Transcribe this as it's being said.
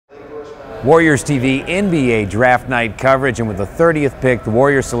Warriors TV NBA draft night coverage, and with the 30th pick, the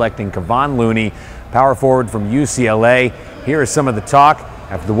Warriors selecting Kevon Looney, power forward from UCLA. Here is some of the talk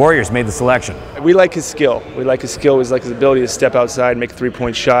after the Warriors made the selection. We like his skill. We like his ability to step outside and make a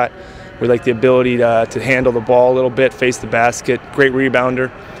three-point shot. We like the ability to handle the ball a little bit, face the basket. Great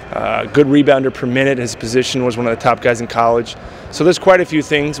rebounder, good rebounder per minute. His position was one of the top guys in college. So there's quite a few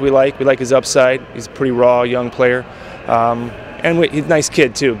things we like. We like his upside. He's a pretty raw young player. And he's a nice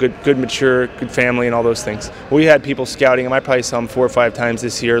kid too, good, mature, good family, and all those things. We had people scouting him. I probably saw him 4 or 5 times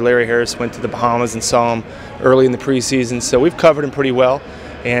this year. Larry Harris went to the Bahamas and saw him early in the preseason, so we've covered him pretty well.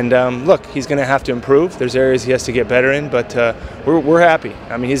 And look, he's going to have to improve. There's areas he has to get better in, but we're happy.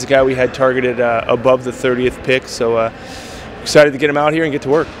 I mean, he's a guy we had targeted above the 30th pick, so excited to get him out here and get to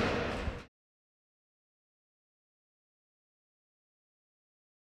work.